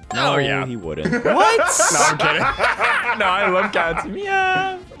 the cat. No, yeah. he wouldn't. What? No, I'm kidding. No, I love cats.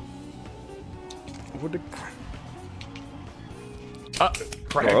 Meow.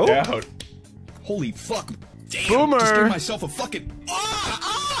 Cracked out. Holy fuck. Damn, Boomer. Just gave myself a fucking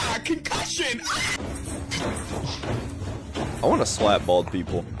concussion. I want to slap bald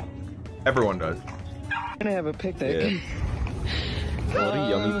people. Everyone does. I'm gonna have a picnic. Yeah. What a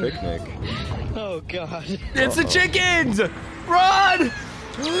yummy picnic. Oh God. It's the chickens! Run!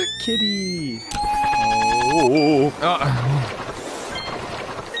 Kitty. Oh.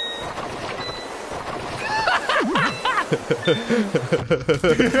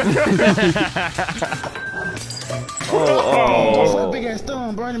 Oh, big ass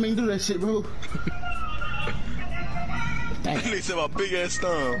thumb, bro. I didn't mean to do that shit, bro. They said my big ass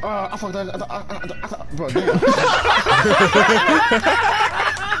thumb. I fucked that. Bro, damn.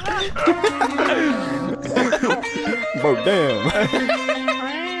 Bro, damn.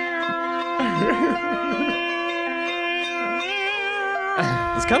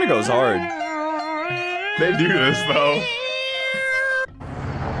 This kind of goes hard. They do this though.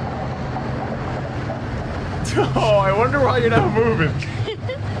 Oh, I wonder why you're not moving.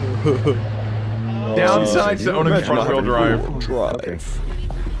 Downsides to owning front-wheel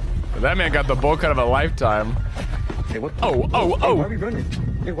drive. That man got the bowl cut of a lifetime. Hey, what? Oh. Why are we running?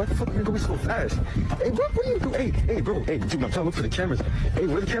 Hey, why the fuck are you going so fast? Hey, what are you doing? Hey, bro. Hey, dude, I'm trying to look for the cameras. Hey,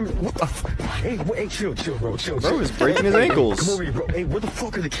 where are the cameras? What the Hey, chill, bro. Chill. Bro is breaking his ankles. Come over here, bro. Hey, where the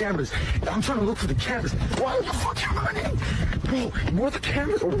fuck are the cameras? I'm trying to look for the cameras. Why are you fucking running? Bro, where are the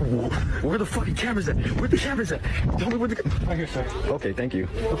cameras? Where are the fucking cameras at? Where are the cameras at? Tell me where the... Right here, sir. Okay, thank you.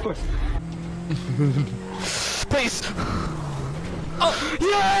 Of course. Please. Oh,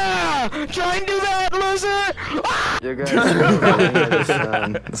 yeah! Try and do that, loser! You guys are really this,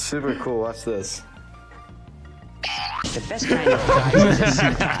 it's super cool. Watch this. The best kind of prize is a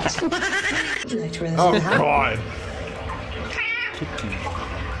surprise. Oh God.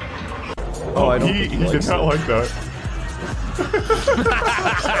 Oh, I don't he did not like that.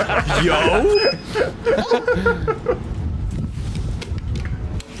 Yo!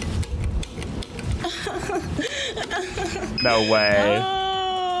 No way.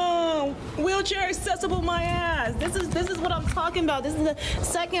 Oh, wheelchair accessible my ass. This is what I'm talking about. This is the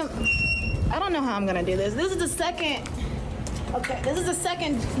second. I don't know how I'm gonna do this. This is the second. Okay, this is the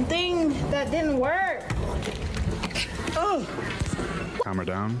second thing that didn't work. Oh. Camera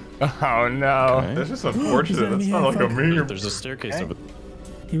down. Oh no. That's just unfortunate. That's not like a meme. There's a staircase Okay. over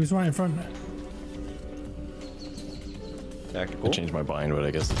He was right in front of me. I changed my bind, but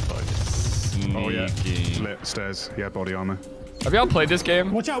I guess it's bugged. Oh yeah. Lit stairs. Yeah, body armor. Have y'all played this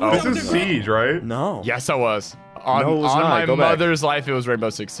game? Watch out! This is Siege, right? No. Yes, I was. On, No, it was on not. my Go back. mother's life, it was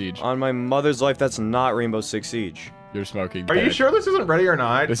Rainbow Six Siege. On my mother's life, that's not Rainbow Six Siege. You're smoking. Are you bad. sure this isn't Ready or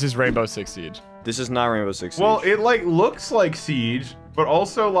Not? This is Rainbow Six Siege. This is not Rainbow Six Siege. Well, it like looks like Siege, but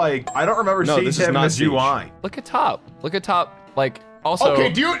also like I don't remember Siege having this UI. Look at top. Look at top. Like also. Okay,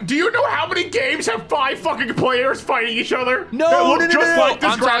 do you know how many games have 5 fucking players fighting each other? No, that look just like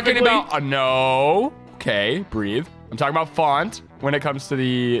this I'm talking graphically? about no. Okay, breathe. I'm talking about font when it comes to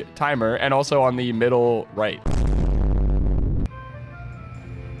the timer, and also on the middle right.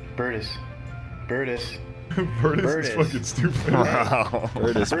 Birdis. Birdis is fucking stupid. Wow.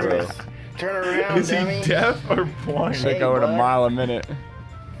 Birdis, bro. Turn around, Is he dummy. deaf or blind? Should go at a mile a minute.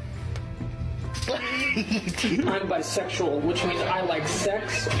 I'm bisexual, which means I like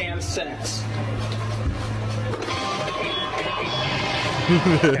sex and sex.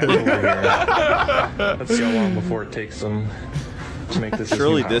 Let's see how long before it takes them to make this.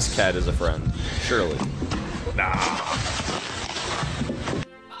 Surely this cat is a friend. Surely. Nah.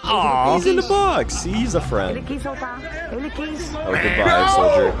 Aww. He's in the box. See, he's a friend. Oh, goodbye,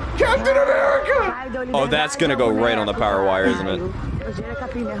 soldier. Captain America! Oh, that's gonna go right on the power wire, isn't it? Oh,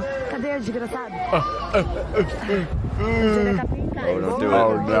 don't do it.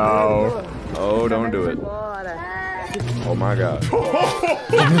 Oh no. Oh, don't do it. Oh my god.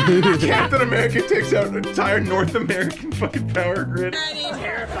 Captain America takes out an entire North American fucking power grid.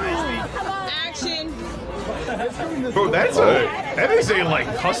 Action. Bro, that is a like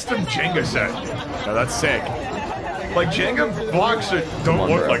custom Jenga set. No, that's sick. Like Jenga blocks don't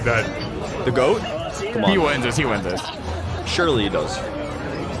look like that. The goat? Come on. He wins this. He wins this. Surely he does.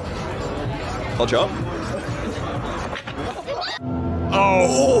 I'll jump.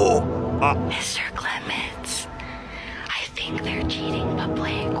 Oh. Mr. Clements, I think they're cheating but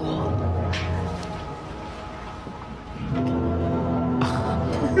playing cool.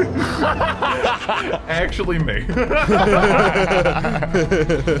 Actually me.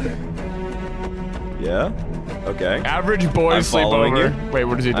 Yeah? Okay. Average boys sleep over. You. Wait,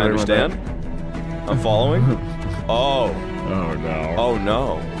 what is he doing? I understand. I'm following. Oh. Oh no. Oh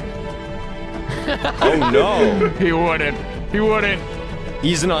no. Oh no. He wouldn't. He wouldn't.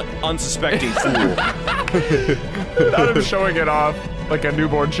 He's an unsuspecting fool. Not him showing it off like a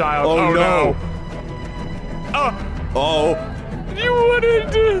newborn child. Oh, no. Oh. You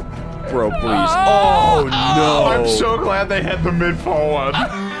wouldn't. Bro, please. Oh no. I'm so glad they had the mid-fall one.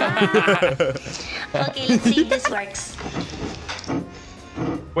 Okay, let's see if this works.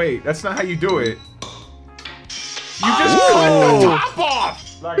 Wait, that's not how you do it. You just cut the top off!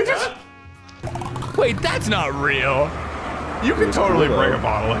 You just... Wait, that's not real. You can totally break a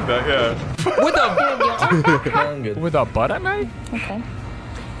bottle like that, yeah. With a butter knife? Okay.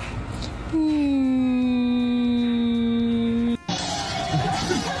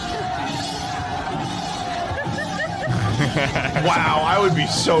 Wow, I would be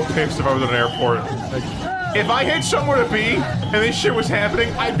so pissed if I was at an airport. Like, if I hit somewhere to be and this shit was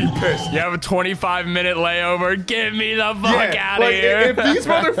happening, I'd be pissed. You have a 25-minute layover. Get me the fuck out of like, here. If these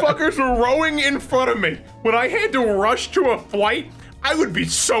motherfuckers were rowing in front of me when I had to rush to a flight, I would be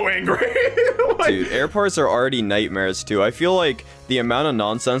so angry. Like, dude, airports are already nightmares too. I feel like the amount of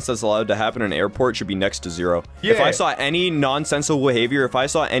nonsense that's allowed to happen in an airport should be next to zero. Yeah. If I saw any nonsensical behavior, if I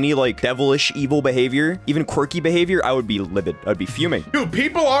saw any like devilish evil behavior, even quirky behavior, I would be livid. I'd be fuming. dude,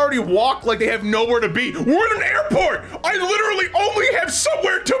 people already walk like they have nowhere to be. We're in an airport. I literally only have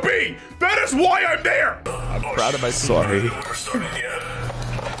somewhere to be. That is why I'm there. I'm proud of myself. Sorry.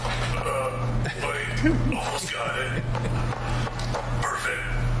 Almost got it.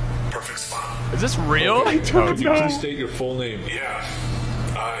 Perfect spot. Is this real? I don't know. Please state your full name. Yeah.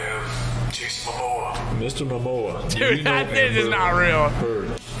 I am Jason Momoa. Mr. Momoa. Dude, this is not real.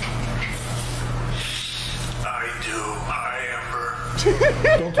 I do. Hi,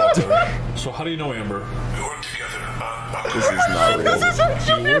 Amber. Don't talk to her. So how do you know Amber? We work together. This is not real. This is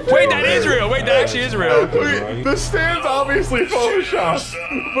actually Wait, that is real. Wait, that actually is real. Wait, the stand's obviously photoshopped,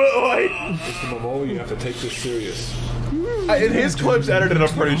 but like, Mr. Momoa, you have to take this serious. in his clips edited, I'm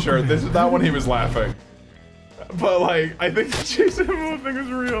pretty sure this is not when he was laughing. But like, I think the Jason Momoa thing is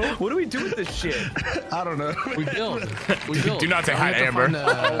real. What do we do with this shit? I don't know. We build. We build. Do not say hi to Amber.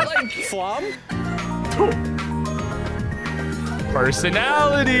 Like Flom?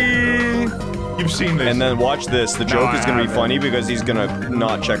 Personality. You've seen this. And then watch this. The joke I is gonna be haven't. funny because he's gonna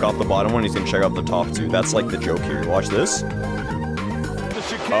not check off the bottom one. He's gonna check off the top two. That's like the joke here. Watch this.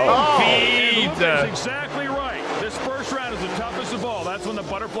 Oh, That's exactly right. This first round is the toughest of all. That's when the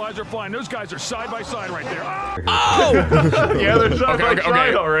butterflies are flying. Those guys are side by side right there. Oh! Yeah, they're side by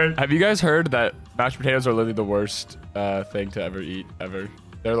side, all right. Have you guys heard that mashed potatoes are literally the worst thing to ever eat, ever?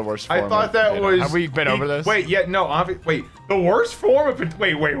 They're the worst form. I thought that potato. was. Have we been over this? Wait, yeah, no. Wait, the worst form of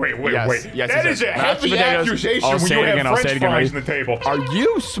wait. Yes, That is a Mashed heavy potatoes. accusation I'll when say you it have again, I'll say French it again, fries ready? on the table. Are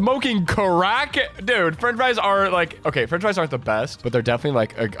you smoking crack? Dude, French fries are like, okay, French fries aren't the best, but they're definitely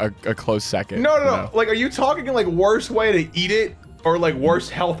like a close second. No. You know? Like, are you talking like worst way to eat it or like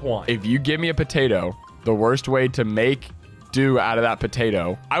worst health wise? If you give me a potato, the worst way to make do out of that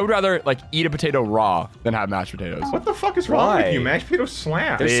potato, I would rather like eat a potato raw than have mashed potatoes. What the fuck is wrong with you? Mashed potatoes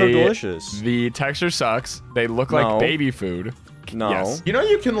slap. They're so delicious. The texture sucks. They look like baby food. No. Yes. You know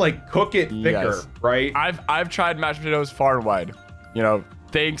you can like cook it thicker, right? I've tried mashed potatoes far and wide. You know,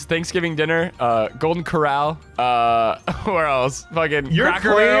 Thanksgiving dinner, Golden Corral, where else? Fucking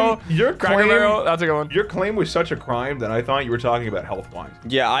Cracker Barrel. Cracker Barrel, that's a good one. Your claim was such a crime that I thought you were talking about health-wise.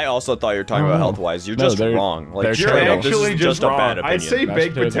 Yeah, I also thought you were talking about health-wise. You're just wrong. Like, You're actually just a wrong. bad opinion. I'd say Mashed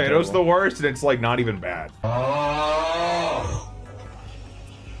baked potatoes are potatoes terrible. the worst, and it's like not even bad.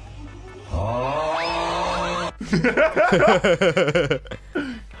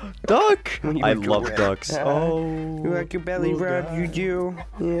 Duck! I love ducks. Oh. You like your belly rub, you do?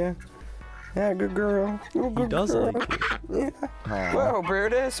 Yeah. Yeah, good girl. Oh, good does girl. like Yeah. Whoa,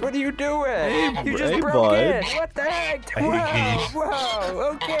 Brutus, what are you doing? You just hey, broke bud. in. What the heck? Whoa,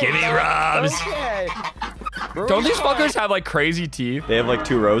 okay. Give me rubs. Okay. Don't these fuckers have like crazy teeth? They have like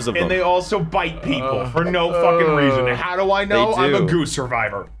 2 rows of them. And they also bite people for no fucking reason. And how do I know? They I'm a do. goose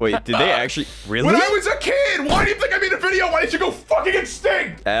survivor. Wait, did they actually really? When I was a kid, why do you think I made a video? Why didn't you go fucking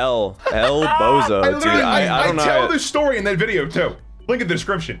extinct? El Bozo, dude. I don't know. I tell this story in that video too. Link in the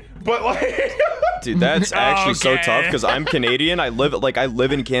description. But like, dude, that's actually so tough because I'm Canadian. I live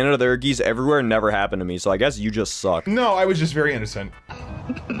in Canada. There are geese everywhere. Never happened to me. So I guess you just suck. No, I was just very innocent.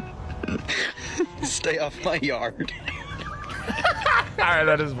 Stay off my yard. Alright,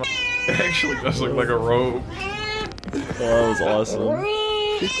 that is fun. It actually does look like a robe. Oh, that was awesome.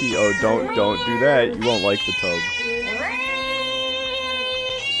 Vicky, oh, don't do that. You won't like the tub.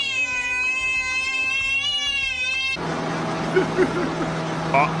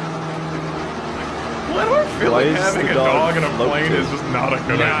 Why do I feel Why like is having the a dog dog in a plane floating? is just not a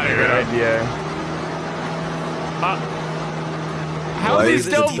good Not a idea? good idea. How Why is he is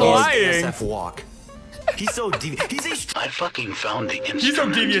still the dog- flying? ASF walk. He's so devious. I fucking found the instrument. He's so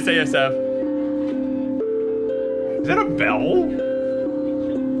devious ASF. Is that a bell?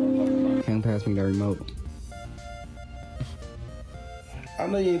 Can't pass me the remote. I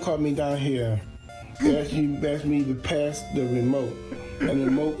know you ain't caught me down here. You asked me to pass the remote, and the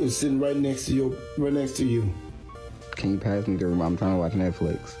remote is sitting right next to you. Can you pass me the remote? I'm trying to watch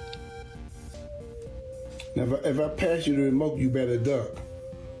Netflix. Now, if I pass you the remote, you better duck.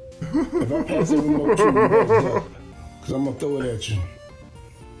 If I pass the remote to you, you better duck, cause I'm gonna throw it at you.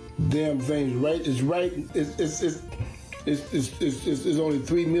 Damn thing's right. It's right. It's only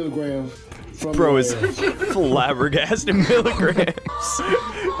 3 milligrams from. Bro your is ass. flabbergasted milligrams.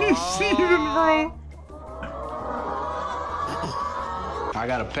 He's seething, bro. I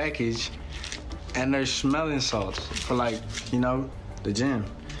got a package, and there's smelling salts for the gym.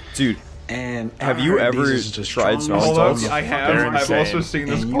 Dude, and have you ever tried smelling salts? I have. I've also seen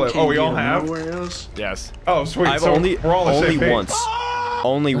this clip. Oh, we all have? Yes. Oh, sweet. I've So only we're all on the same page. once.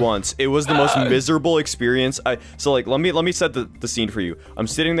 Only once. It was the most miserable experience. So like, let me set the scene for you. I'm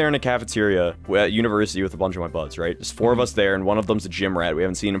sitting there in a cafeteria at university with a bunch of my buds, right? There's 4 of us there, and one of them's a gym rat. We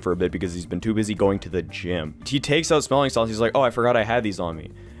haven't seen him for a bit because he's been too busy going to the gym. He takes out smelling salts. He's like, oh, I forgot I had these on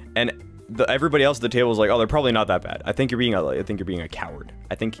me. And everybody else at the table is like, oh, they're probably not that bad. I think you're being a coward.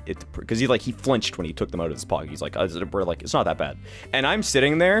 I think it's because he flinched when he took them out of his pocket. He's like, we're like, it's not that bad. And I'm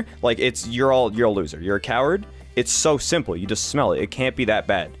sitting there like, you're a loser. You're a coward. It's so simple. You just smell it. It can't be that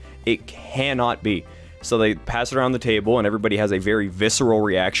bad. It cannot be. So they pass it around the table, and everybody has a very visceral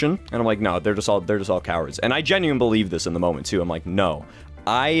reaction. And I'm like, no, they're just all cowards. And I genuinely believe this in the moment too. I'm like, no,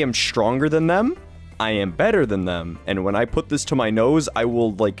 I am stronger than them. I am better than them. And when I put this to my nose, I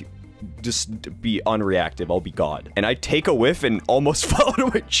will like just be unreactive. I'll be God. And I take a whiff and almost fall out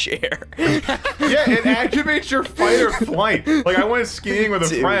of my chair. Yeah, it activates your fight or flight. Like, I went skiing with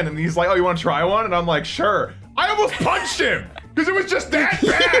a friend, and he's like, oh, you want to try one? And I'm like, sure. I almost punched him because it was just that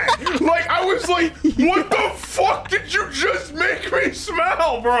bad. Like, I was like, what the fuck did you just make me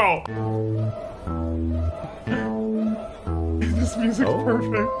smell, bro? This music's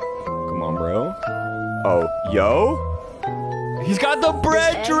perfect. Come on, bro. Oh, yo? He's got the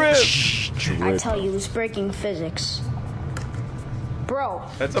bread drip. I tell you, it's breaking physics. Bro.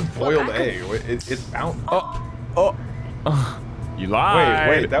 That's a boiled egg. It's bound. Oh. You lied.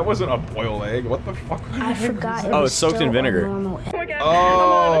 Wait, that wasn't a boiled egg. What the fuck? I forgot. Oh, it's soaked in vinegar.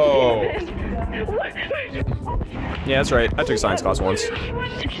 Oh. Yeah, that's right. I took a science class once.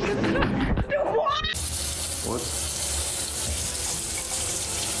 What?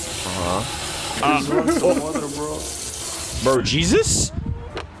 Bro, Jesus?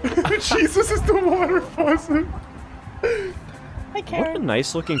 Jesus is the water faucet. What a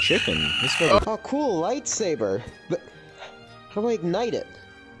nice looking chicken. This Oh, cool, lightsaber. But how do I ignite it?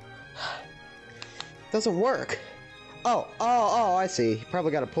 Doesn't work. Oh, I see. You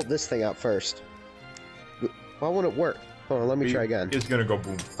probably got to pull this thing out first. Why won't it work? Hold on, let me try again. It's gonna go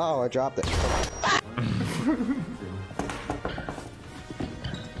boom. Oh, I dropped it.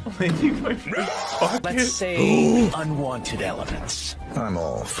 Let's say unwanted elements. I'm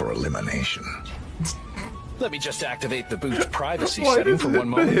all for elimination. Let me just activate the boot privacy Why setting does for one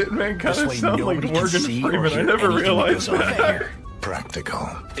moment. the Hitman kind This of way sound like nobody can Morgan see or Freeman? I hear never anything realized that goes on that. here. Practical.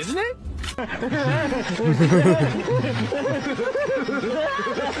 Isn't it?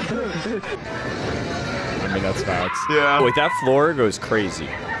 I mean, that's facts. Yeah. Wait, that floor goes crazy.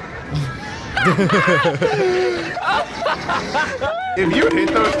 If you hit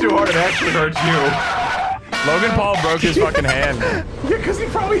those too hard, it actually hurts you. Logan Paul broke his fucking hand. Yeah, because he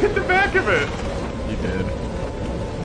probably hit the back of it.